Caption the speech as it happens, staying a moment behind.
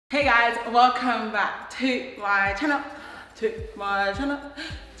Hey guys, welcome back to my channel,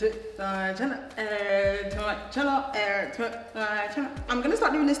 I'm gonna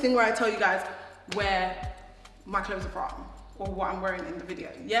start doing this thing where I tell you guys where my clothes are from or what I'm wearing in the video.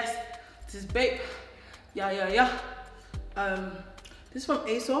 Yes, this is Babe. Yeah. This is from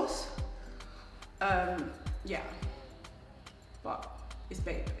ASOS. Yeah, but it's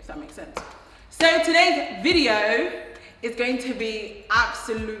Babe, if that makes sense. So today's video is going to be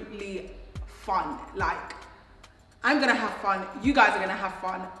absolutely fun. Like, I'm gonna have fun, you guys are gonna have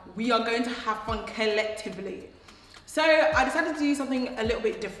fun, we are going to have fun collectively. So I decided to do something a little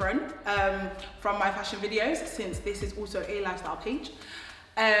bit different from my fashion videos, since this is also a lifestyle page.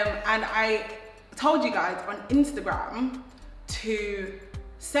 And I told you guys on Instagram to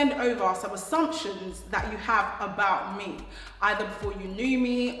send over some assumptions that you have about me, either before you knew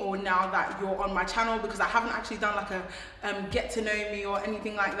me or now that you're on my channel, because I haven't actually done like a get to know me or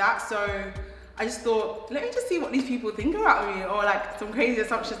anything like that. So I just thought, let me just see what these people think about me, or like some crazy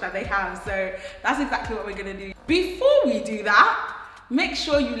assumptions that they have. So that's exactly what we're gonna do. Before we do that, make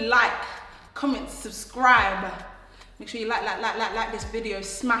sure you like, comment, subscribe. Make sure you like this video,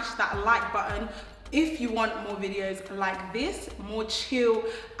 smash that like button. If you want more videos like this, more chill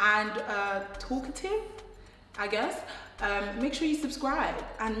and talkative, I guess, make sure you subscribe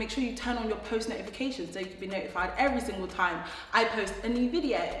and make sure you turn on your post notifications so you can be notified every single time I post a new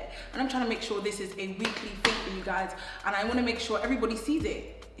video. And I'm trying to make sure this is a weekly thing for you guys, and I want to make sure everybody sees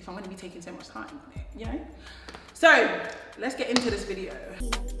it if I'm going to be taking so much time on it, you know? So let's get into this video.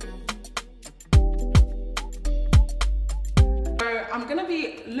 I'm gonna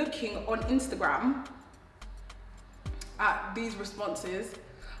be looking on Instagram at these responses.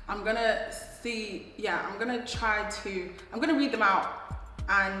 I'm gonna see, yeah, I'm gonna read them out,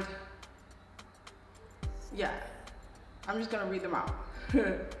 and yeah, I'm just gonna read them out.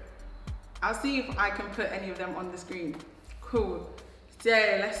 I'll see if I can put any of them on the screen. Cool, so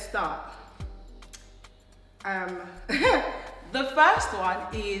let's start. The first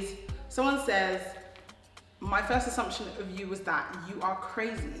one is, someone says, my first assumption of you was that you are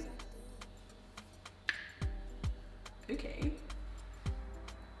crazy. Okay. I'm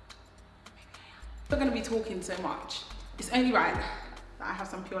not gonna be talking so much. It's only right that I have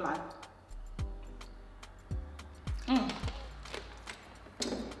some pure life.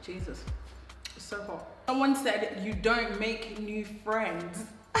 Jesus, it's so hot. Someone said you don't make new friends.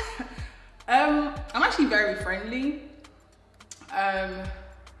 I'm actually very friendly. I'm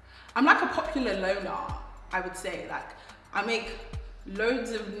like a popular loner, I would say. Like, I make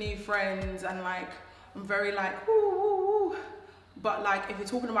loads of new friends, and like, I'm very like, woo. But like, if you're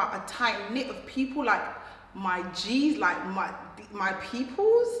talking about a tight knit of people, like my G's, like my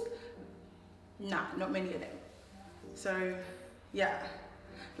peoples, nah, not many of them. So yeah,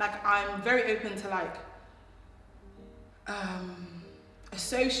 like, I'm very open to like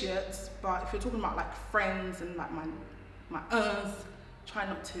associates, but if you're talking about like friends and like my try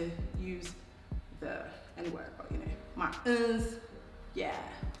not to use the N-word, but you know, my yeah,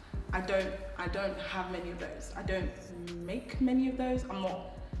 I don't have many of those. I don't make many of those. I'm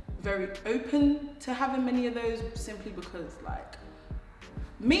not very open to having many of those, simply because like,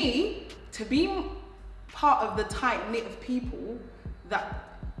 me, to be part of the tight knit of people that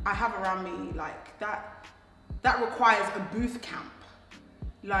I have around me, like that requires a booth camp.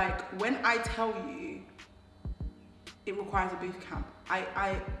 Like, when I tell you it requires a booth camp, I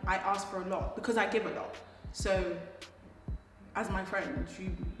ask for a lot because I give a lot. So as my friend,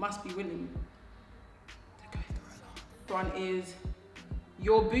 you must be willing to go through a lot. One is,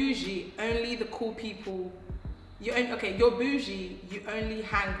 you're bougie, only the cool people. Okay, you're bougie, you only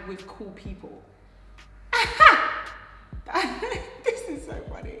hang with cool people. This is so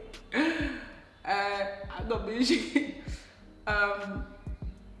funny. I'm not bougie.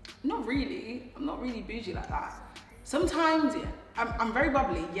 Not really. I'm not really bougie like that. Sometimes, yeah, I'm very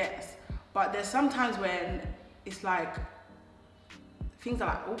bubbly, yes, but there's sometimes when it's like, things are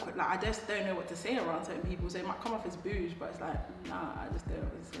like awkward. Like, I just don't know what to say around certain people, so it might come off as bouge, but it's like, nah, I just don't know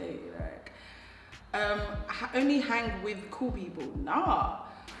what to say. Like, I only hang with cool people. Nah,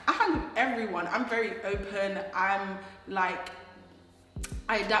 I hang with everyone. I'm very open. I'm like,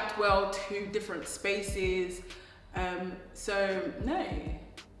 I adapt well to different spaces. So no.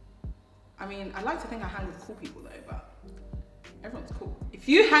 I mean, I like to think I hang with cool people though, but everyone's cool. If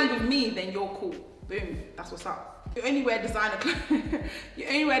you hang with me, then you're cool. Boom, that's what's up. You only wear designer clothes. You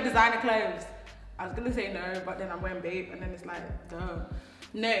only wear designer clothes. I was gonna say no, but then I'm wearing Babe, and then it's like, duh.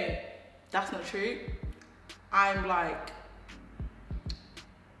 No, that's not true. I'm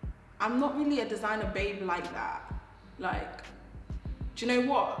not really a designer babe like that. Like, do you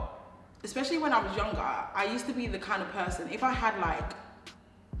know what? Especially when I was younger, I used to be the kind of person, if I had like,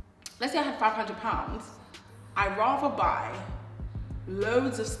 let's say I had £500, I'd rather buy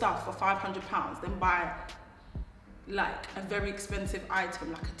loads of stuff for £500 than buy like a very expensive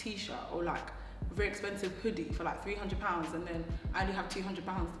item like a t-shirt or like a very expensive hoodie for like £300 and then I only have £200 to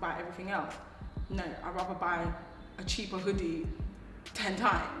buy everything else. No, I'd rather buy a cheaper hoodie 10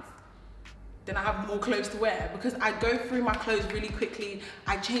 times. Then I have more clothes to wear because I go through my clothes really quickly.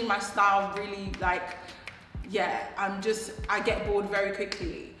 I change my style really like, yeah, I get bored very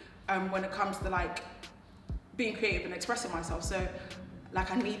quickly when it comes to like being creative and expressing myself. So like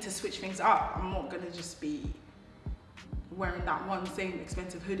I need to switch things up. I'm not gonna just be wearing that one same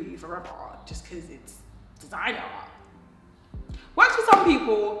expensive hoodie forever just because it's designer. Works for some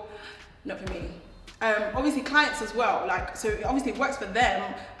people, not for me. Obviously clients as well, like, so obviously it works for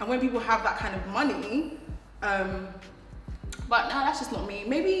them and when people have that kind of money, but no, that's just not me.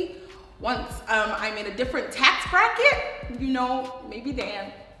 Maybe once I'm in a different tax bracket, you know, maybe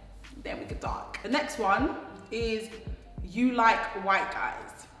then we could talk. The next one is you like white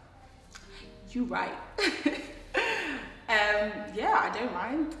guys. You right. Yeah, I don't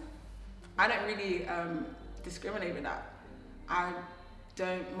mind. I don't really discriminate with that. I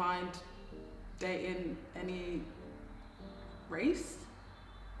don't mind dating any race.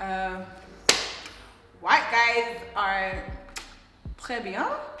 White guys are très bien,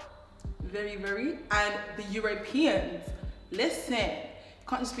 very, very, and the Europeans, listen, you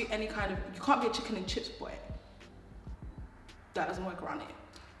can't just be any kind of, you can't be a chicken and chips boy. That doesn't work around here.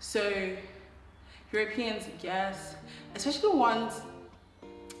 So Europeans, yes, especially the ones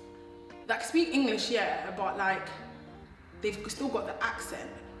that speak English, yeah, but like they've still got the accent.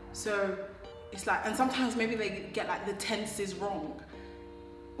 So it's like, and sometimes maybe they get like the tenses wrong.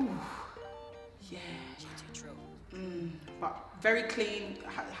 Ooh, yeah. But very clean,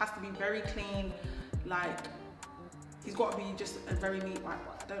 has to be very clean. Like, he's got to be just a very neat white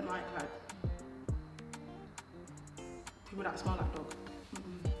boy. I don't like people that smell like dog.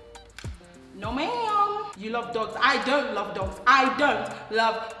 No ma'am. You love dogs. I don't love dogs. I don't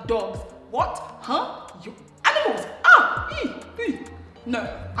love dogs. What? Huh? You animals? No,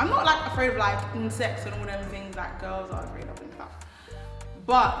 I'm not like afraid of like insects and all them things that girls are afraid of and stuff.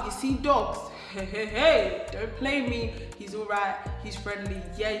 But you see dogs, hey, don't play me. He's all right, he's friendly,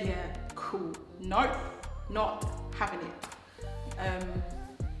 yeah, cool. Nope, not having it.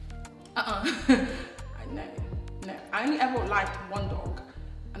 No. I only ever liked one dog,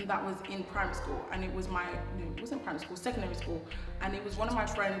 and that was in primary school, and it was it wasn't primary school, secondary school, and it was one of my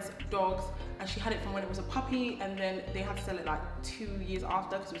friend's dogs, and she had it from when it was a puppy, and then they had to sell it like 2 years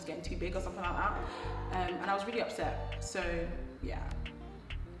after because it was getting too big or something like that, and I was really upset. So yeah,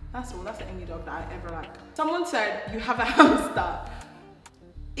 that's all. That's the only dog that I ever liked. Someone said you have a hamster.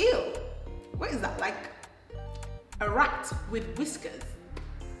 Ew, what is that? Like a rat with whiskers?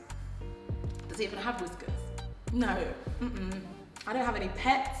 Does it even have whiskers? No, I don't have any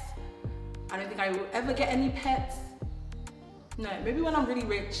pets. I don't think I will ever get any pets. No, maybe when I'm really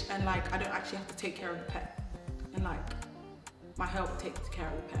rich and like I don't actually have to take care of the pet and like my help takes care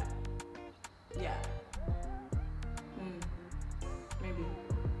of the pet. Yeah. Maybe.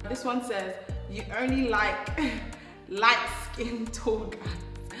 This one says you only like light-skinned tall guys.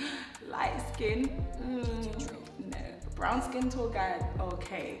 Light skin? No. Brown skin tall guys?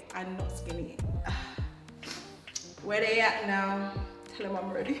 Okay, I'm not skinny. Where they at now? Tell them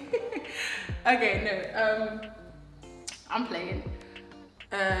I'm ready. Okay, no, I'm playing.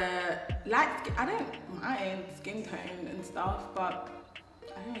 Light skin, I don't mind skin tone and stuff, but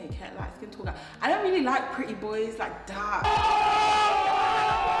I don't really care. Light skin tall guy. I don't really like pretty boys like that.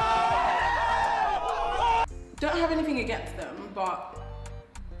 Don't have anything against them, but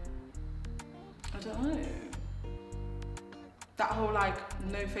I don't know. That whole like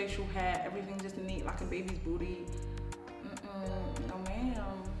no facial hair, everything just neat like a baby's booty. No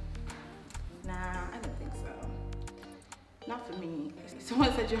ma'am. Nah, I don't think so. Not for me.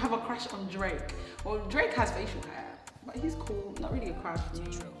 Someone said you have a crush on Drake. Well, Drake has facial hair, but he's cool. Not really a crush for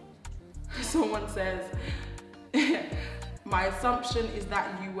me. Someone says, my assumption is that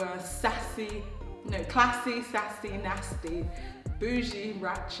you were classy, sassy, nasty, bougie,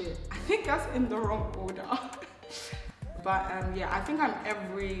 ratchet. I think that's in the wrong order. But yeah, I think I'm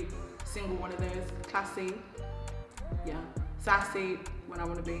every single one of those. Classy, yeah. Sassy when I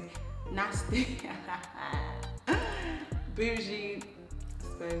want to be, nasty, bougie, I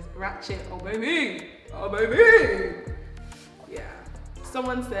suppose, ratchet, oh baby, yeah.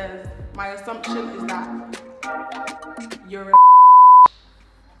 Someone says, my assumption is that you're a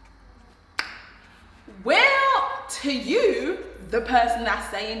well, to you, the person that's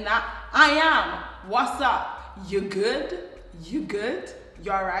saying that. I am. What's up? You good? You good?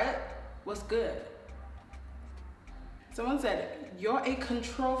 You alright? What's good? Someone said, you're a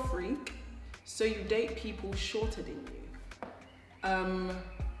control freak, so you date people shorter than you.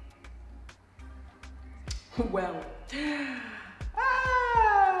 Well,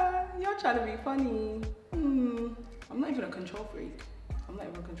 you're trying to be funny. I'm not even a control freak. I'm not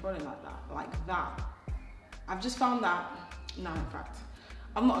even controlling like that. I've just found that, no, in fact,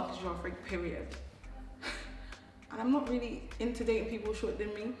 I'm not a control freak, period. And I'm not really into dating people shorter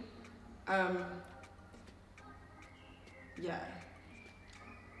than me. Yeah,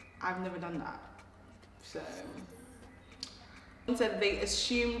 I've never done that. So, someone said they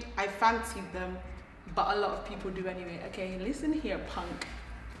assumed I fancied them, but a lot of people do anyway. Okay, listen here, punk.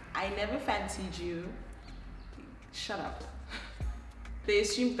 I never fancied you. Shut up. They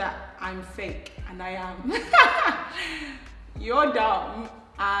assumed that I'm fake, and I am. You're dumb,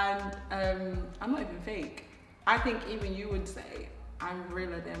 and I'm not even fake. I think even you would say I'm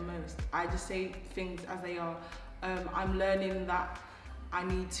realer than most. I just say things as they are. I'm learning that I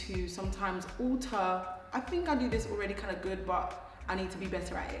need to sometimes alter. I think I do this already kind of good, but I need to be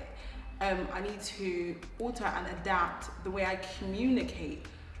better at it. I need to alter and adapt the way I communicate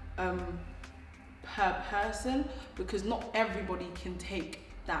per person, because not everybody can take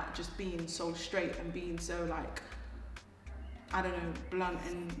that just being so straight and being so like, I don't know, blunt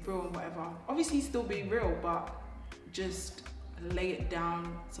and real and whatever. Obviously still be real, but just lay it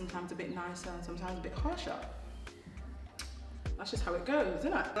down, sometimes a bit nicer and sometimes a bit harsher. That's just how it goes,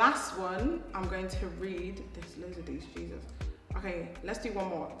 isn't it? Last one, I'm going to read, there's loads of these, Jesus. Okay, let's do one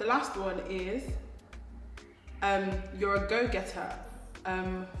more. The last one is, you're a go-getter.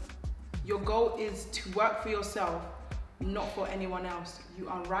 Your goal is to work for yourself, not for anyone else. You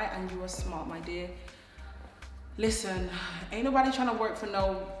are right and you are smart, my dear. Listen, ain't nobody trying to work for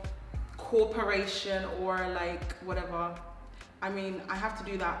no corporation or like whatever. I mean, I have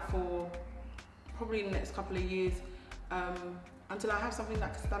to do that for probably the next couple of years until I have something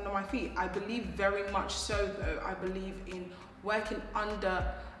that can stand on my feet. I believe very much so though. I believe in working under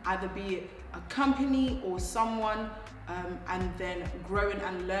either be it a company or someone and then growing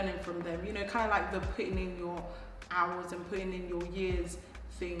and learning from them. You know, kind of like the putting in your hours and putting in your years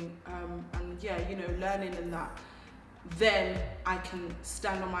thing, and yeah, you know, learning and that. Then I can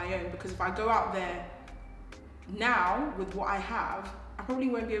stand on my own, because if I go out there now with what I have, I probably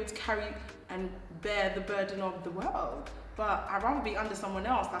won't be able to carry and bear the burden of the world. But I'd rather be under someone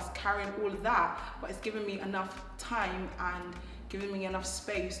else that's carrying all of that, but it's giving me enough time and giving me enough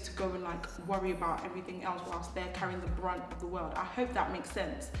space to go and like worry about everything else whilst they're carrying the brunt of the world. I hope that makes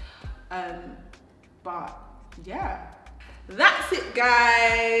sense. But yeah, that's it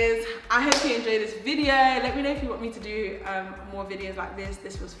guys. I hope you enjoyed this video. Let me know if you want me to do more videos like this.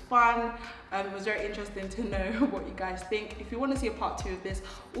 This was fun. It was very interesting to know what you guys think. If you want to see a part 2 of this,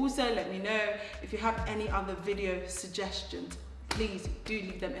 also let me know. If you have any other video suggestions, please do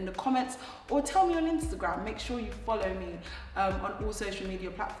leave them in the comments or tell me on Instagram. Make sure you follow me on all social media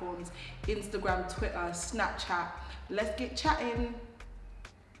platforms, Instagram, Twitter, Snapchat. Let's get chatting.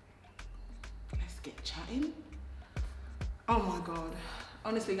 Let's get chatting. Oh my God.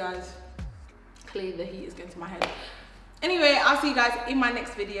 Honestly guys, clearly the heat is going to my head. Anyway, I'll see you guys in my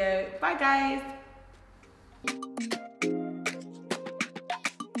next video. Bye guys.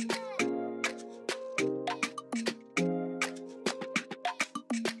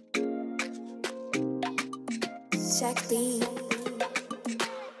 CHEK.